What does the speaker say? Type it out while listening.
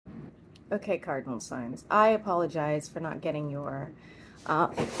Okay, cardinal signs. I apologize for not getting your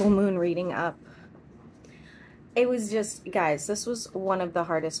full moon reading up. It was just, guys, this was one of the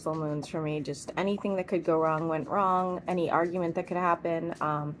hardest full moons for me. Just anything that could go wrong went wrong. Any argument that could happen.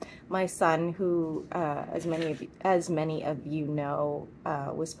 My son, who, as many of you know,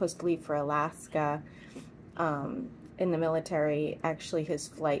 was supposed to leave for Alaska in the military. Actually, his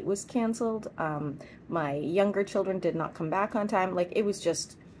flight was canceled. My younger children did not come back on time. Like, it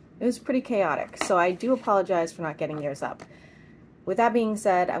was pretty chaotic. So I do apologize for not getting yours up. With that being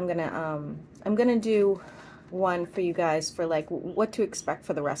said, I'm gonna do one for you guys for like what to expect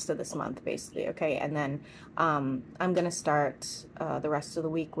for the rest of this month, basically, okay? And then I'm gonna start the rest of the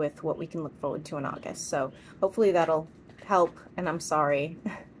week with what we can look forward to in August. So hopefully that'll help, and I'm sorry.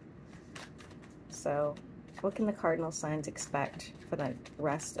 So what can the cardinal signs expect for the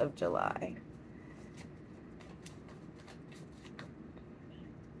rest of July?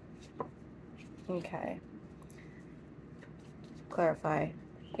 Okay. Clarify.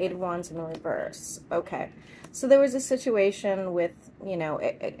 Eight of Wands in the reverse. Okay. So there was a situation with, you know,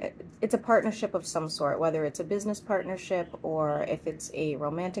 it's a partnership of some sort, whether it's a business partnership or if it's a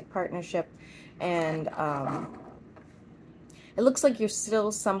romantic partnership. And it looks like you're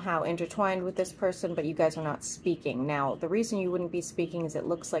still somehow intertwined with this person, but you guys are not speaking. Now, the reason you wouldn't be speaking is it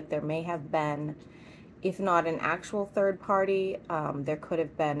looks like there may have been, if not an actual third party, there could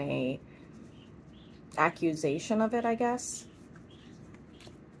have been a accusation of it, I guess.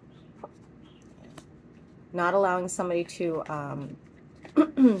 Not allowing somebody to,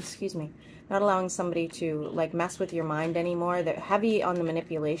 excuse me, not allowing somebody to, like, mess with your mind anymore. They're heavy on the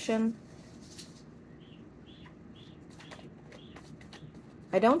manipulation.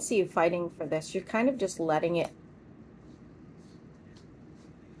 I don't see you fighting for this. You're kind of just letting it,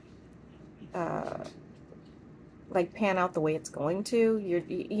 like, pan out the way it's going to.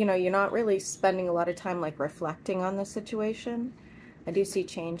 You know, you're not really spending a lot of time, like, reflecting on the situation. I do see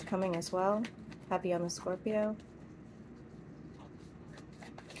change coming as well. Happy on the Scorpio.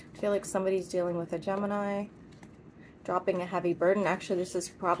 I feel like somebody's dealing with a Gemini, dropping a heavy burden. Actually, this is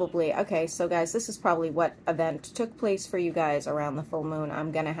probably, okay, so guys, this is probably what event took place for you guys around the full moon.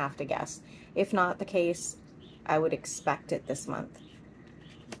 I'm gonna have to guess. If not the case, I would expect it this month.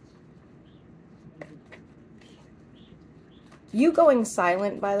 You going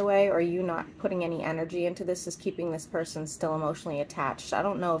silent, by the way, or you not putting any energy into this is keeping this person still emotionally attached. I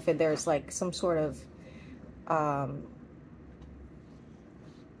don't know if there's like some sort of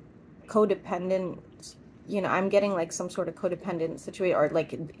codependent, you know, I'm getting like some sort of codependent situation, or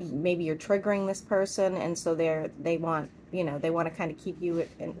like maybe you're triggering this person, and so they want, you know, they want to kind of keep you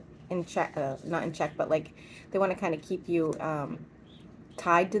in check, not in check, but like they want to kind of keep you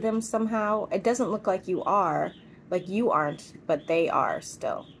tied to them somehow. It doesn't look like you are. Like, you aren't, but they are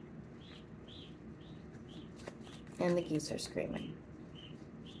still. And the geese are screaming.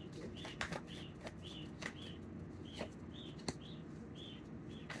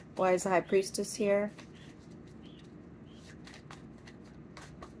 Why is the High Priestess here?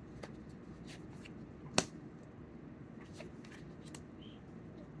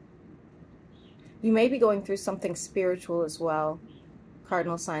 You may be going through something spiritual as well,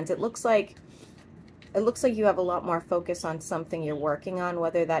 cardinal signs. It looks like you have a lot more focus on something you're working on,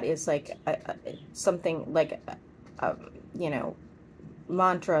 whether that is like something like, you know,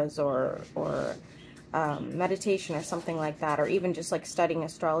 mantras or meditation or something like that, or even just like studying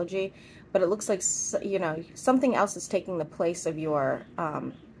astrology. But it looks like, you know, something else is taking the place of your,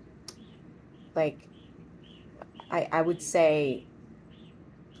 like, I would say,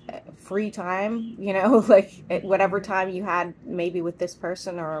 free time, you know, like whatever time you had maybe with this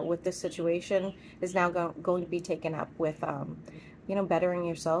person or with this situation is now going to be taken up with, you know, bettering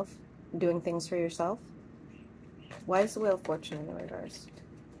yourself, doing things for yourself. Why is the Wheel of Fortune in the reverse?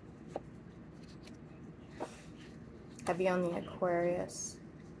 Heavy on the Aquarius.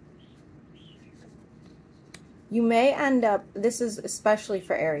 You may end up, this is especially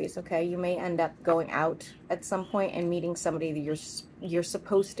for Aries, okay? You may end up going out at some point and meeting somebody that you're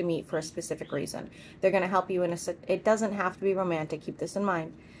supposed to meet for a specific reason. They're going to help you in it doesn't have to be romantic, keep this in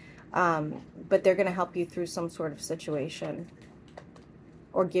mind. But they're going to help you through some sort of situation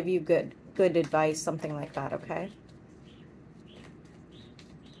or give you good advice, something like that, okay?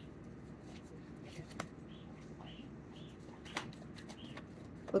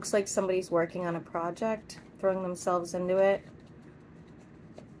 Looks like somebody's working on a project, throwing themselves into it.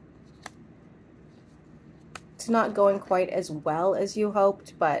 It's not going quite as well as you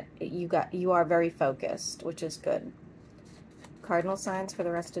hoped, but you are very focused, which is good. Cardinal signs for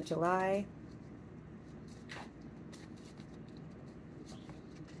the rest of July.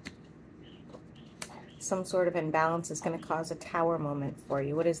 some sort of imbalance is going to cause a tower moment for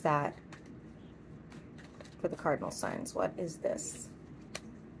you. What is that for the cardinal signs? What is this?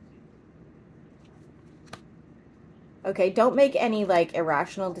 Okay, don't make any like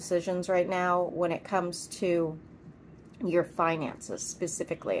irrational decisions right now when it comes to your finances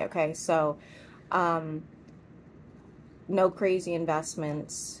specifically, okay? So, no crazy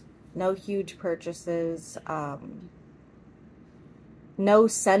investments, no huge purchases, no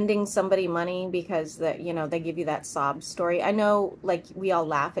sending somebody money because that, you know, they give you that sob story. I know, like, we all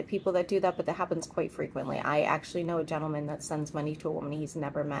laugh at people that do that, but that happens quite frequently. I actually know a gentleman that sends money to a woman he's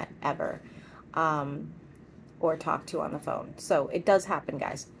never met ever, or talked to on the phone. So it does happen,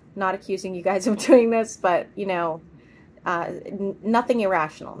 guys. Not accusing you guys of doing this, but, you know, nothing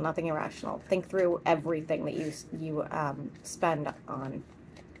irrational, nothing irrational. Think through everything that you spend on.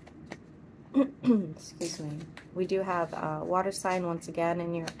 Excuse me. We do have water sign once again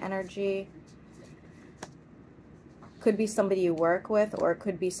in your energy. Could be somebody you work with, or it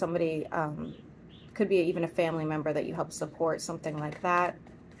could be somebody, could be even a family member that you help support, something like that.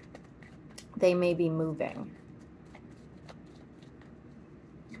 They may be moving.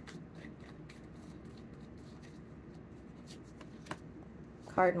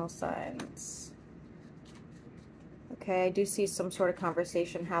 Cardinal signs. Okay, I do see some sort of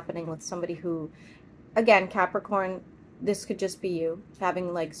conversation happening with somebody who, again, Capricorn, this could just be you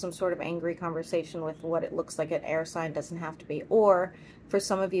having like some sort of angry conversation with what it looks like an air sign, doesn't have to be. Or for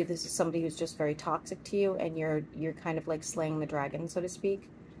some of you, this is somebody who's just very toxic to you and you're kind of like slaying the dragon, so to speak.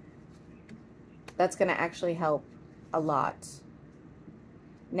 That's going to actually help a lot.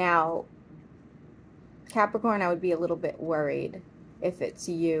 Now, Capricorn, I would be a little bit worried if it's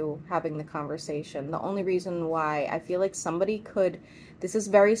you having the conversation. The only reason why I feel like somebody could, this is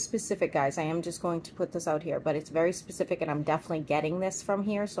very specific, guys. I am just going to put this out here, but it's very specific and I'm definitely getting this from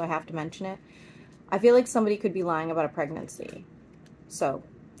here, so I have to mention it. I feel like somebody could be lying about a pregnancy. So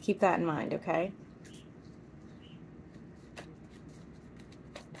keep that in mind, okay?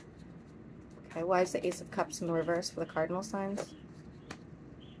 Okay, why is the Ace of Cups in the reverse for the cardinal signs?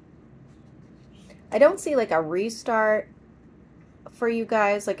 I don't see like a restart for you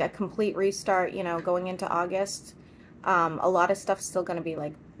guys, like a complete restart, you know, going into August. A lot of stuff's still going to be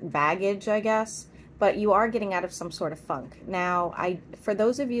like baggage, I guess, but you are getting out of some sort of funk. Now, for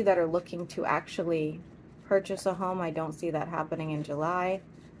those of you that are looking to actually purchase a home, I don't see that happening in July.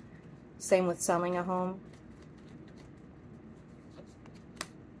 Same with selling a home.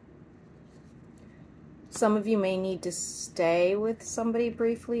 Some of you may need to stay with somebody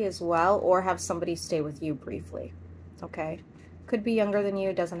briefly as well, or have somebody stay with you briefly, okay? Could be younger than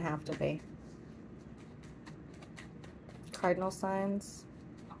you, doesn't have to be. Cardinal signs,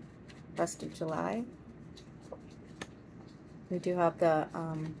 rest of July. We do have the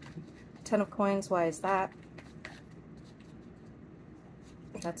 10 of Coins. Why is that?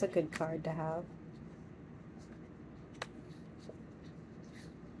 That's a good card to have.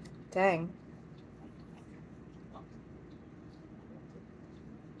 Dang.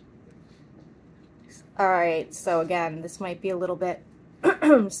 All right, so again, this might be a little bit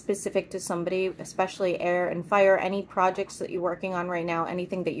specific to somebody, especially air and fire. Any projects that you're working on right now,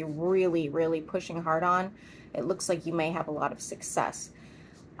 anything that you're really, really pushing hard on, it looks like you may have a lot of success.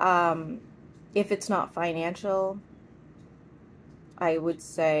 If it's not financial, I would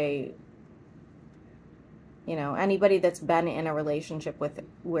say, you know, anybody that's been in a relationship with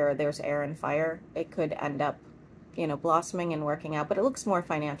where there's air and fire, it could end up, you know, blossoming and working out. But it looks more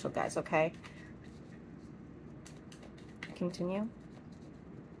financial, guys, okay? Continue.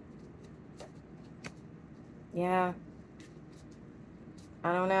 Yeah.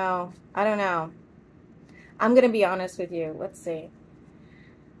 I don't know. I don't know. I'm going to be honest with you. Let's see.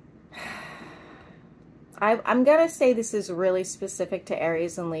 I'm going to say this is really specific to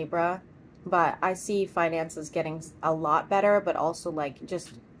Aries and Libra, but I see finances getting a lot better, but also like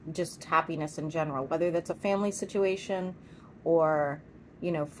just happiness in general, whether that's a family situation or,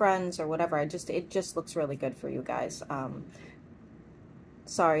 you know, friends or whatever. It just looks really good for you guys.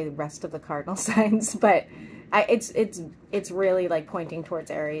 Sorry, the rest of the cardinal signs, but it's really like pointing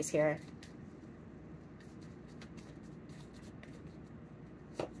towards Aries here.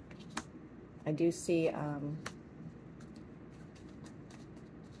 I do see, all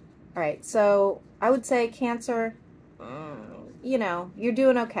right, so I would say Cancer, you know, you're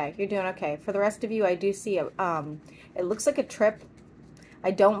doing okay. You're doing okay. For the rest of you, I do see, it looks like a trip. I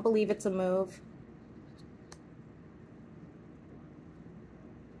don't believe it's a move.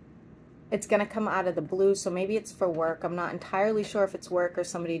 It's going to come out of the blue, so maybe it's for work. I'm not entirely sure if it's work or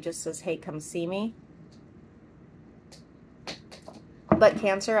somebody just says, hey, come see me. But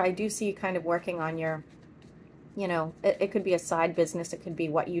Cancer, I do see you kind of working on your You know, it could be a side business. It could be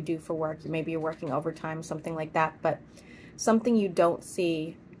what you do for work. Maybe you're working overtime, something like that. But something you don't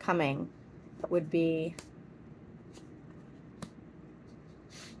see coming would be,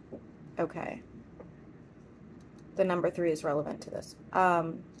 okay. The number 3 is relevant to this.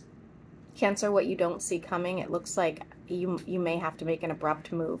 Cancer, what you don't see coming, it looks like you may have to make an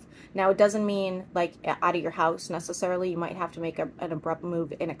abrupt move. Now, it doesn't mean like out of your house necessarily. You might have to make an abrupt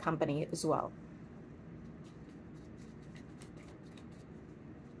move in a company as well.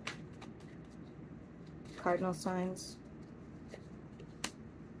 Cardinal signs.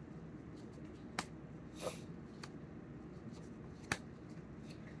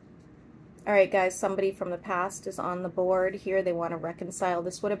 All right, guys, somebody from the past is on the board here. They want to reconcile.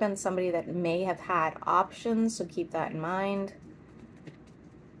 This would have been somebody that may have had options, so keep that in mind.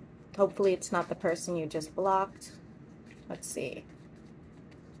 Hopefully it's not the person you just blocked. Let's see.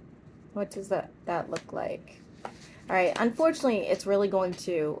 What does that look like? All right, unfortunately, it's really going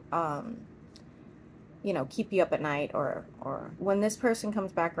to, you know, keep you up at night, or when this person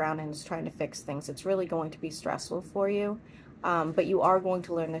comes back around and is trying to fix things, it's really going to be stressful for you. But you are going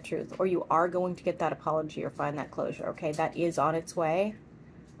to learn the truth, or you are going to get that apology or find that closure, okay? That is on its way.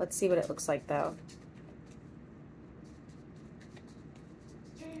 Let's see what it looks like, though.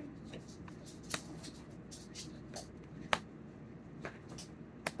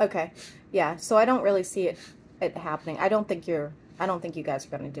 Okay, yeah, so I don't really see it happening. I don't think you guys are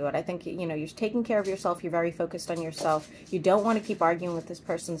going to do it. I think, you know, you're taking care of yourself. You're very focused on yourself. You don't want to keep arguing with this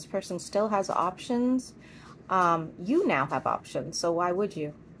person. This person still has options. You now have options, so why would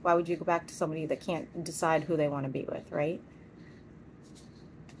you? Why would you go back to somebody that can't decide who they want to be with, right?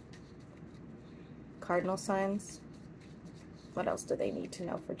 Cardinal signs. What else do they need to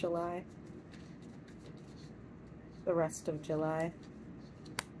know for July? The rest of July.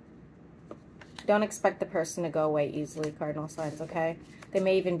 Don't expect the person to go away easily, Cardinal signs, okay? They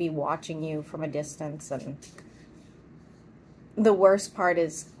may even be watching you from a distance, and the worst part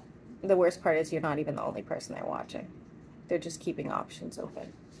is you're not even the only person they're watching. They're just keeping options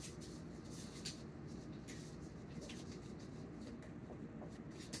open.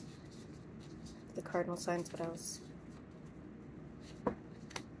 The cardinal signs, what else?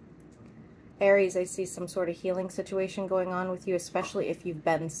 Aries, I see some sort of healing situation going on with you, especially if you've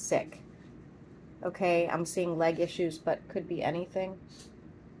been sick. Okay, I'm seeing leg issues, but could be anything.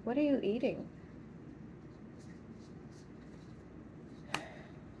 What are you eating?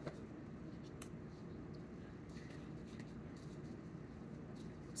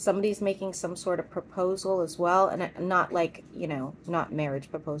 Somebody's making some sort of proposal as well, and not like, you know, not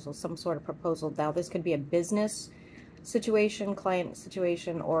marriage proposal, some sort of proposal. Now, this could be a business situation, client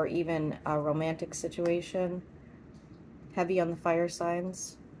situation, or even a romantic situation. Heavy on the fire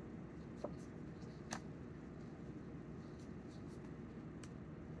signs.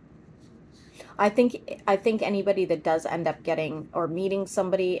 I think anybody that does end up getting or meeting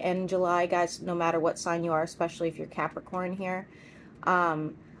somebody in July, guys, no matter what sign you are, especially if you're Capricorn here,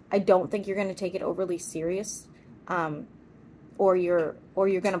 I don't think you're going to take it overly serious, or you're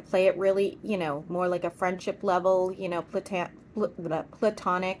going to play it really, you know, more like a friendship level, you know, platonic,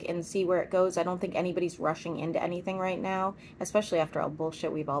 and see where it goes. I don't think anybody's rushing into anything right now, especially after all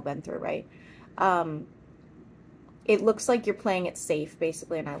bullshit we've all been through, right? It looks like you're playing it safe,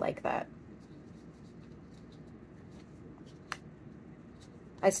 basically, and I like that.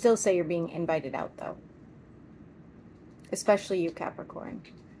 I still say you're being invited out, though. Especially you, Capricorn.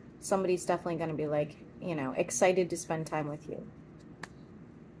 Somebody's definitely going to be, like, you know, excited to spend time with you.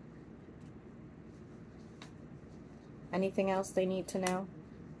 Anything else they need to know?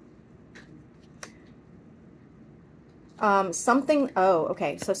 Oh,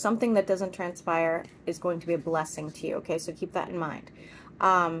 okay. So something that doesn't transpire is going to be a blessing to you, okay? So keep that in mind.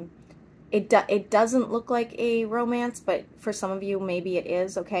 It doesn't look like a romance, but for some of you, maybe it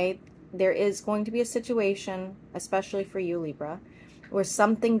is, okay? There is going to be a situation, especially for you, Libra, where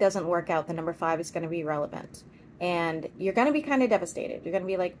something doesn't work out. The number 5 is going to be relevant. And you're going to be kind of devastated. You're going to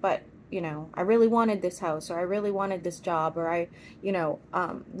be like, but, you know, I really wanted this house, or I really wanted this job, or I, you know,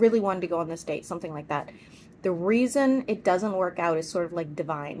 really wanted to go on this date, something like that. The reason it doesn't work out is sort of like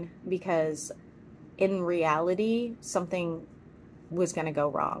divine, because in reality, something was going to go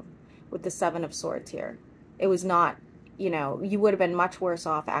wrong. With the 7 of Swords here, it was not, you know, you would have been much worse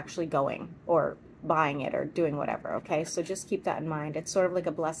off actually going or buying it or doing whatever, okay? So just keep that in mind. It's sort of like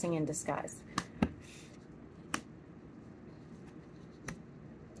a blessing in disguise.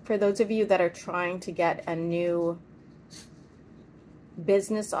 For those of you that are trying to get a new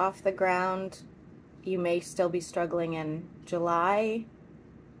business off the ground, you may still be struggling in July.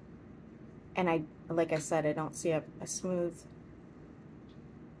 And I like I said, I don't see a smooth...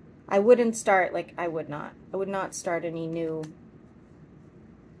 I wouldn't start, like, I would not start any new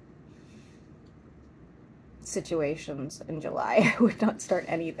situations in July. I would not start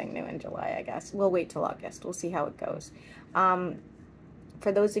anything new in July, I guess. We'll wait till August. We'll see how it goes.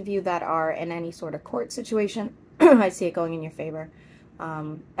 For those of you that are in any sort of court situation, I see it going in your favor,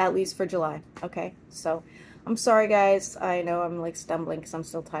 at least for July, okay? So, I'm sorry, guys. I know I'm, like, stumbling because I'm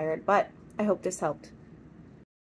still tired, but I hope this helped.